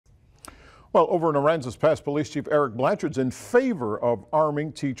Well, over in Aransas Pass, Police Chief Eric Blanchard's in favor of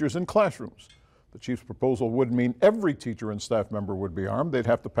arming teachers in classrooms. The chief's proposal would mean every teacher and staff member would be armed. They'd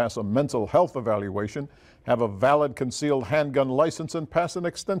have to pass a mental health evaluation, have a valid concealed handgun license, and pass an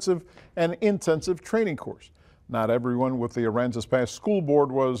extensive and intensive training course. Not everyone with the Aransas Pass School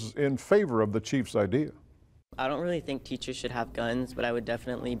Board was in favor of the chief's idea. I don't really think teachers should have guns, but I would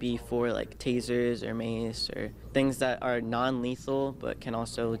definitely be for like tasers or mace or things that are non-lethal but can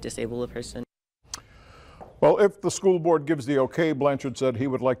also disable a person. Well, if the school board gives the okay, Blanchard said he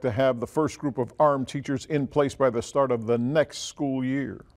would like to have the first group of armed teachers in place by the start of the next school year.